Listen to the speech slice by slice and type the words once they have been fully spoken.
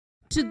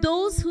To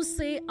those who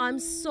say I'm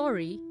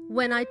sorry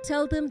when I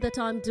tell them that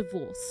I'm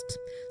divorced.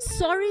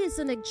 Sorry is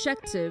an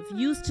adjective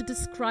used to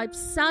describe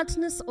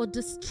sadness or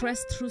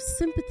distress through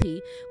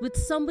sympathy with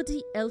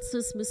somebody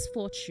else's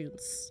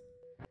misfortunes.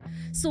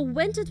 So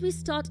when did we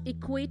start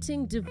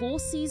equating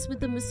divorcees with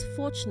the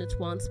misfortunate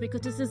ones?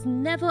 Because this is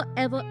never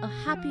ever a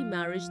happy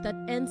marriage that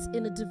ends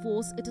in a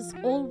divorce. It is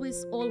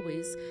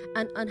always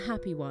an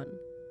unhappy one.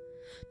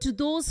 To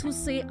those who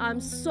say I'm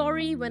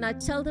sorry when I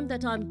tell them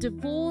that I'm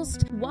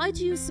divorced, why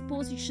do you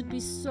suppose you should be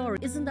sorry?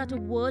 Isn't that a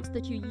word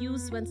that you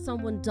use when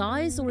someone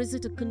dies? Or is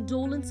it a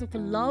condolence of a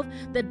love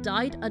that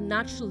died a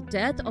natural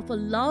death, of a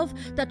love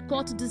that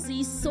caught a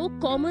disease so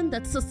common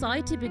that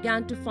society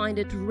began to find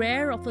it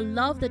rare, of a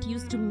love that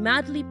used to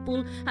madly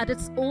pull at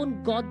its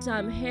own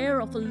goddamn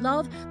hair, of a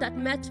love that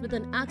met with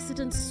an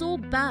accident so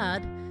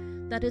bad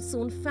that its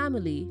own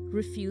family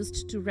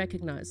refused to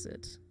recognize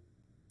it?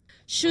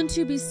 Shouldn't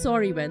you be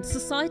sorry when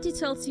society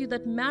tells you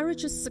that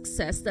marriage is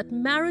success, that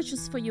marriage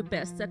is for your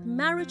best, that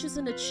marriage is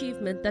an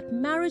achievement, that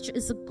marriage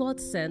is a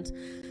godsend?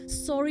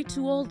 Sorry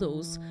to all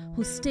those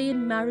who stay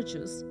in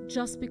marriages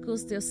just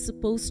because they're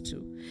supposed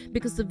to,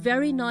 because the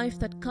very knife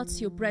that cuts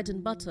your bread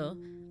and butter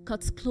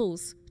cuts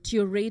close to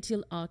your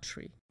radial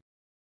artery.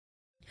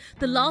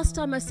 The last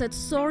time I said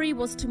sorry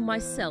was to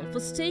myself for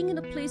staying in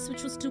a place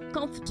which was too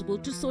comfortable,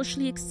 too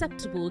socially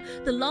acceptable.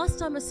 The last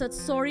time I said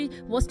sorry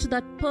was to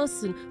that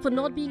person for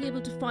not being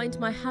able to find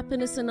my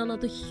happiness in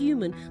another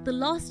human. The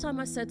last time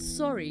I said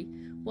sorry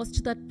was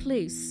to that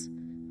place,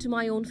 to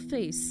my own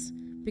face,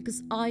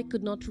 because I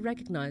could not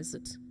recognize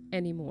it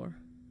anymore.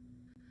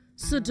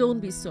 So don't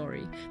be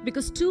sorry,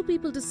 because two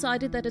people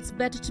decided that it's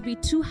better to be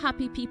two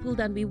happy people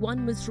than be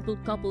one miserable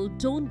couple.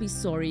 Don't be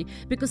sorry,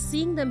 because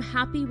seeing them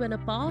happy when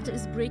apart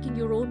is breaking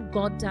your own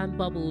goddamn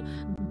bubble.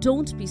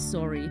 Don't be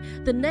sorry.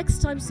 The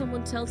next time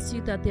someone tells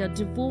you that they are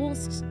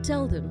divorced,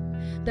 tell them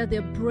that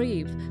they're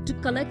brave to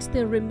collect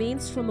their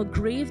remains from a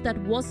grave that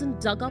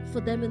wasn't dug up for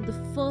them in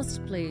the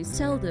first place.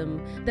 Tell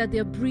them that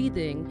they're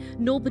breathing.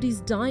 Nobody's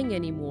dying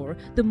anymore.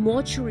 The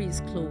mortuary is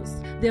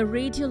closed. Their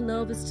radial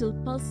nerve is still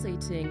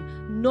pulsating.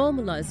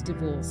 Normalize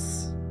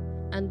divorce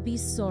and be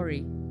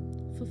sorry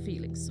for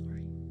feeling sorry.